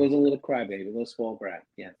 But he was a little crybaby, a little spoiled brat.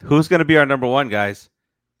 Yeah. Who's going to be our number 1, guys?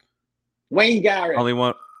 Wayne Garrett. Only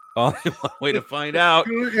one way to find out.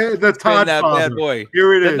 The Todd that father. Bad boy.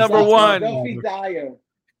 Here it is. Number 1. Duffy Dyer.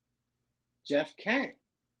 Jeff Kent.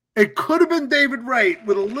 It could have been David Wright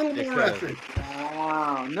with a little more effort.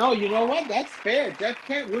 Wow. No, you know what? That's fair. Jeff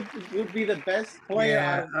Kent would be the best player.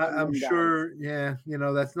 Yeah, I'm sure. Yeah,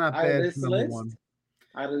 that's not bad.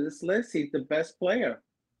 Out of this list, he's the best player.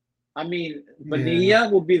 I mean, Bonilla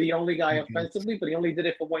will be the only guy offensively, but he only did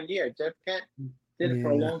it for 1 year. Jeff Kent did it for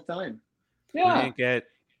a long time. Yeah.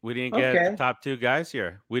 We didn't get the top 2 guys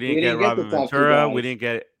here. We didn't get Robin Ventura. We didn't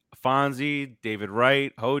get Fonzie, David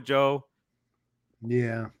Wright, Hojo.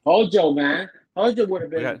 Yeah. Hojo, man. Hojo would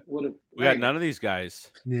have been. We got none of these guys.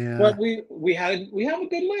 Yeah. But we have a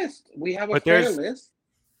good list. We have a fair list.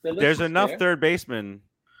 There's enough third basemen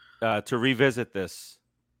to revisit this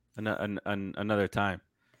another time.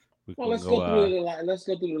 Let's go through the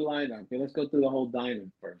lineup. Let's go through the whole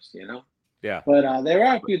diamond first. Yeah, but there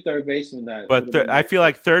are a few third basemen that. But I feel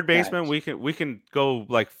like third baseman, we can go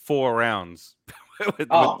like 4 rounds with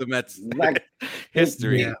the Mets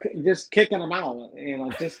history. Just kicking them out,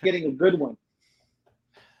 just getting a good one.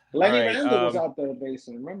 Lenny Randall was out third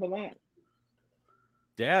baseman. Remember that?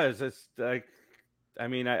 Yeah, it's just like, I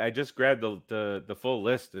mean, I just grabbed the full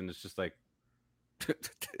list, and it's just like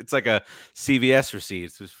it's like a CVS receipt.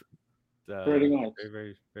 It's just pretty much very,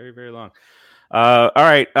 very, very, very long. All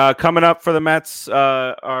right, coming up for the Mets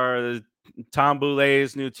are Tom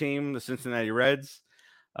Boulet's new team, the Cincinnati Reds.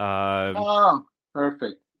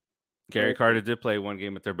 Perfect. Gary Carter did play 1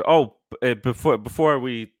 game with their. Before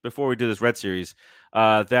we do this Red series,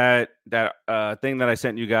 that thing that I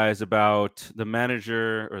sent you guys about the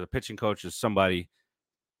manager or the pitching coach is somebody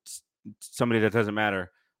that doesn't matter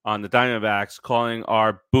on the Diamondbacks calling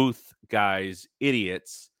our booth guys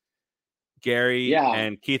idiots. Gary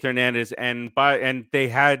and Keith Hernandez, and they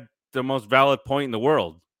had the most valid point in the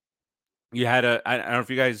world. You had I don't know if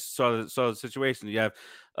you guys saw the situation. You have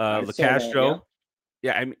I saw that, LaCastro.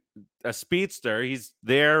 Yeah, I mean, a speedster. He's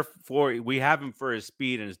there we have him for his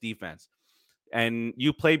speed and his defense. And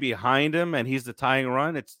you play behind him, and he's the tying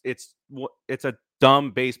run. It's a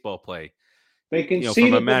dumb baseball play. They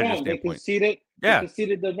conceded the run. They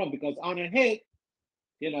conceded the run because on a hit,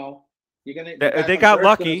 you're gonna. They got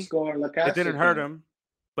lucky. It didn't hurt him,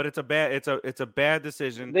 but it's a bad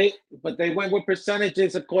decision. They went with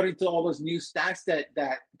percentages according to all those new stats that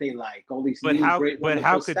they like. All these how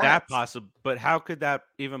could that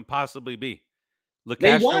even possibly be?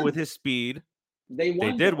 LaCastro with his speed. They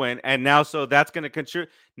did win, and now so that's going to contribute.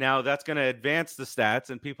 Now that's going to advance the stats,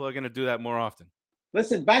 and people are going to do that more often.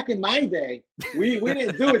 Listen, back in my day, we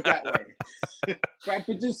didn't do it that way. Right,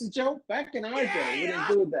 Producer Joe? Back in our day, we didn't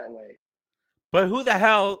do it that way. But who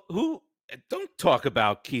don't talk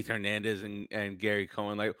about Keith Hernandez and Gary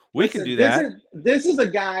Cohen. Like, can do that. This is a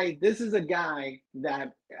guy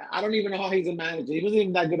that I don't even know how he's a manager. He wasn't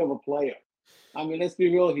even that good of a player. I mean, let's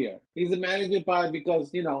be real here. He's a manager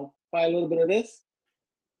because, by a little bit of this.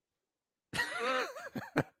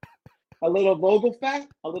 A little Vogel fat.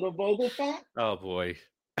 Oh, boy.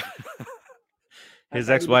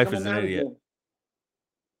 His ex-wife is an idiot.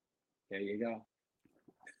 There you go.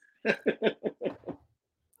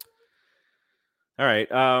 All right.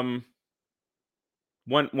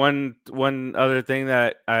 One other thing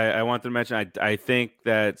that I wanted to mention, I think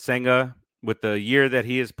that Senga, with the year that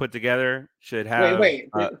he has put together, should have. Wait.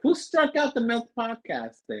 Who struck out the Mets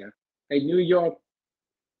podcast there? A New York.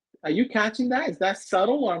 Are you catching that? Is that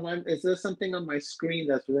subtle, or is there something on my screen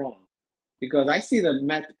that's wrong? Because I see the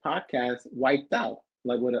Mets podcast wiped out,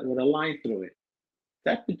 like with a line through it. Is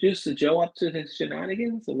that Producer Joe up to his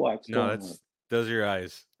shenanigans, or what? No, those are your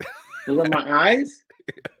eyes. Those are my eyes?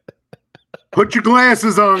 Put your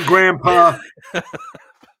glasses on, Grandpa.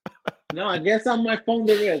 No, I guess on my phone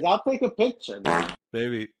there is. I'll take a picture.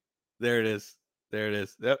 Baby, there it is.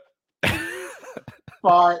 Yep.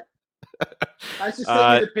 Fart. I should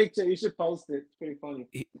send you the picture. You should post it. It's pretty funny.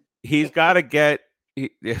 He's got to get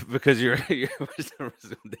because you're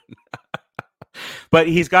but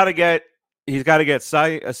he's got to get there's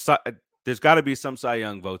got to be some Cy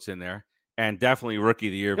Young votes in there, and definitely Rookie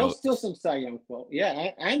of the Year votes. There's still some Cy Young votes.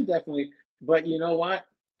 Yeah, I'm definitely. But you know what?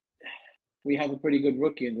 We have a pretty good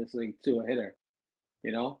rookie in this league too, a hitter.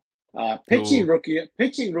 Pitching rookie of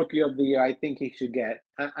the year. I think he should get.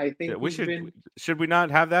 I think Should we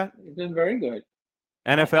not have that? He's been very good.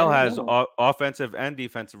 NFL has offensive and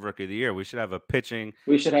defensive rookie of the year. We should have a pitching.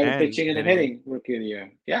 We should have a pitching and a hitting rookie of the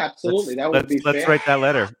year. Yeah, absolutely. Let's write that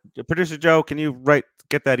letter. Producer Joe, can you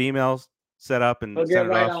get that email set up and He'll send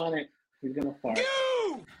get right off? on it. He's gonna fart.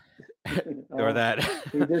 Or that.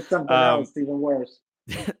 He did something else even worse.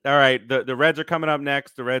 All right, the Reds are coming up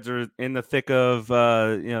next. The Reds are in the thick of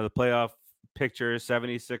the playoff picture,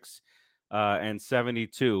 76 and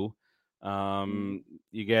 72.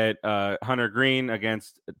 You get Hunter Green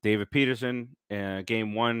against David Peterson.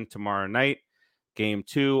 Game 1 tomorrow night. Game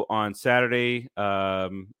 2 on Saturday.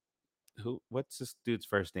 What's this dude's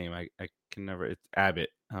first name? I can never. It's Abbott,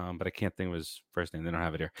 but I can't think of his first name. They don't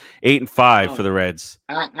have it here. 8-5 for the Reds.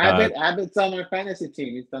 Abbott's on our fantasy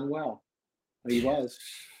team. He's done well. He was.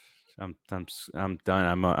 I'm done.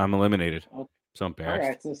 I'm eliminated. Okay. So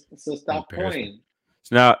embarrassed. All right, so stop pointing.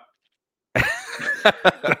 No.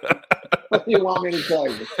 What do you want me to tell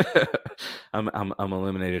you? I'm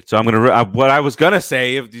eliminated. So I'm gonna. What I was gonna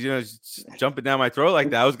say, if jumping down my throat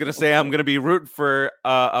like that, I was gonna say I'm gonna be rooting for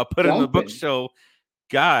a put in the book show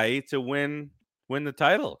guy to win the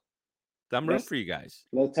title. I'm rooting for you guys.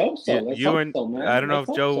 Let's hope so. Man. I don't know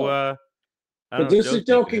if Joe. Producer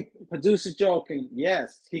Joe can.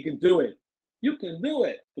 Yes, he can do it. You can do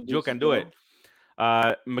it. Joe can do it.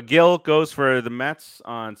 McGill goes for the Mets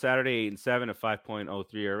on Saturday, 8-7 at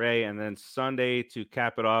 5.03 ERA, and then Sunday to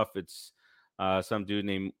cap it off, it's some dude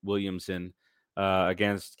named Williamson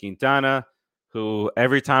against Quintana, who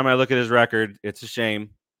every time I look at his record, it's a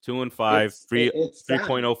shame. 2-5,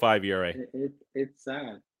 3.05 ERA. It's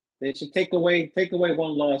sad. They should take away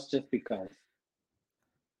one loss just because.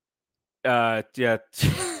 Yeah.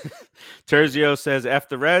 Terzio says F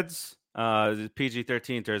the Reds.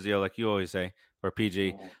 PG-13 Terzio, like you always say, or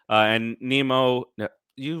PG. And Nemo,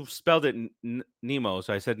 you spelled it Nemo,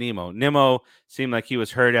 so I said Nemo. Nemo seemed like he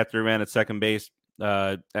was hurt after he ran at second base.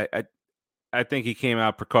 I think he came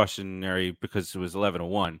out precautionary because it was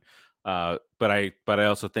 11-1. But I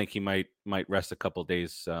also think he might rest a couple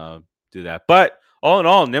days do that. But all in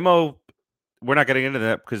all, Nemo. We're not getting into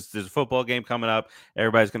that because there's a football game coming up.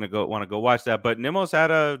 Everybody's going to want to go watch that. But Nemo's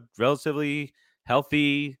had a relatively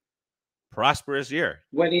healthy prosperous year.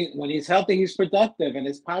 When he's healthy, he's productive, and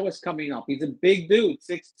his power's coming up. He's a big dude,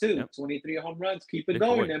 6'2", 23 home runs. Keep it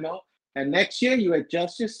going, Nemo. And next year, you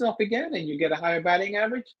adjust yourself again, and you get a higher batting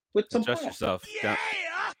average with some adjust power. yourself. Yeah.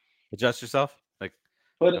 Adjust yourself. Like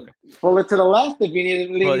pull it to the left if you need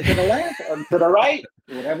to lean to the left or to the right.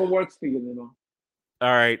 Whatever works for you, Nemo.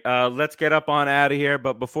 All right, let's get up on out of here.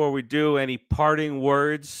 But before we do, any parting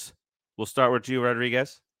words? We'll start with you,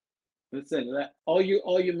 Rodriguez. Listen, all you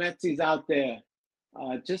Metsies out there,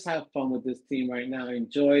 just have fun with this team right now.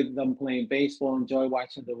 Enjoy them playing baseball. Enjoy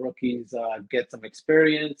watching the rookies get some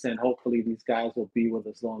experience, and hopefully these guys will be with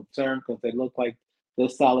us long term because they look like they're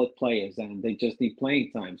solid players and they just need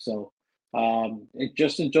playing time. So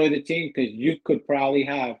just enjoy the team because we could probably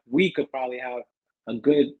have a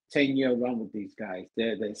good 10-year run with these guys.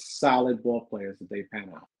 They're solid ball players if they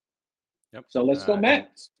pan out. Yep. So let's go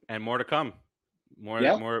Mets. And more to come. More in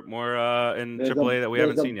AAA that we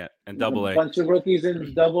haven't seen yet, and AA. A bunch of rookies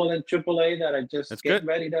in Double and AAA that are just getting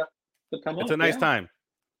ready to come up. It's a nice time,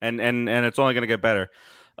 and it's only going to get better.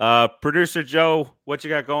 Producer Joe, what you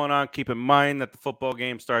got going on? Keep in mind that the football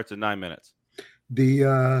game starts in 9 minutes.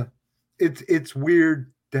 It's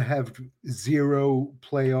weird to have zero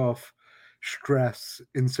playoff stress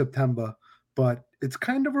in September, but it's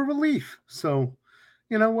kind of a relief. So,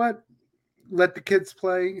 you know what? Let the kids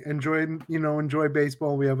play, enjoy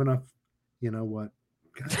baseball. We have enough, you know what?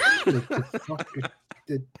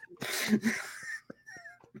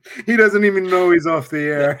 He doesn't even know he's off the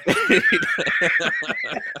air.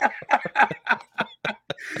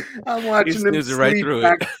 I'm watching him sleep right through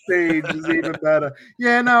backstage is even better.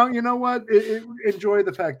 Yeah, no, you know what? Enjoy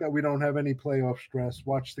the fact that we don't have any playoff stress.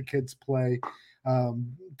 Watch the kids play.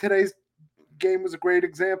 Today's game was a great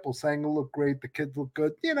example. Sanger looked great. The kids look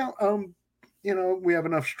good. We have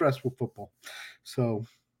enough stress with football. So,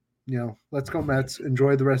 let's go Mets.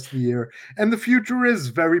 Enjoy the rest of the year. And the future is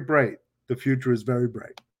very bright.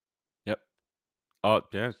 Yep. Oh,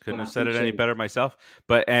 yeah. Couldn't have said it any better myself.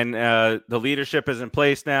 But the leadership is in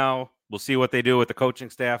place now. We'll see what they do with the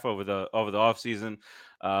coaching staff over the offseason.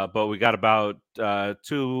 But we got about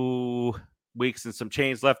 2 weeks and some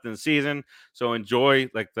change left in the season. So enjoy,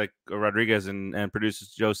 like Rodriguez and producer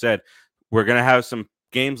Joe said, we're going to have some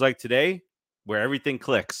games like today where everything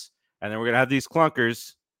clicks, and then we're gonna have these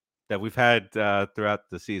clunkers that we've had throughout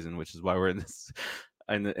the season, which is why we're in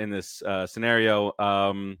this scenario.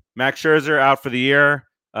 Max Scherzer out for the year,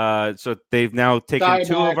 so they've now taken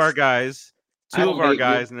two of our guys,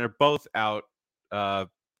 and they're both out,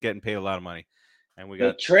 getting paid a lot of money, and we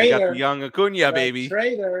got the young Acuna baby.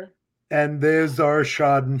 Trader. And there's our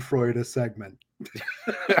Schadenfreude segment.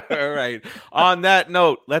 All right. On that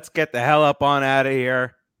note, let's get the hell up on out of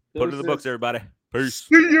here. Put it in the books, everybody. Peace.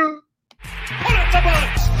 See you. Put it in the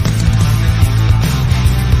books.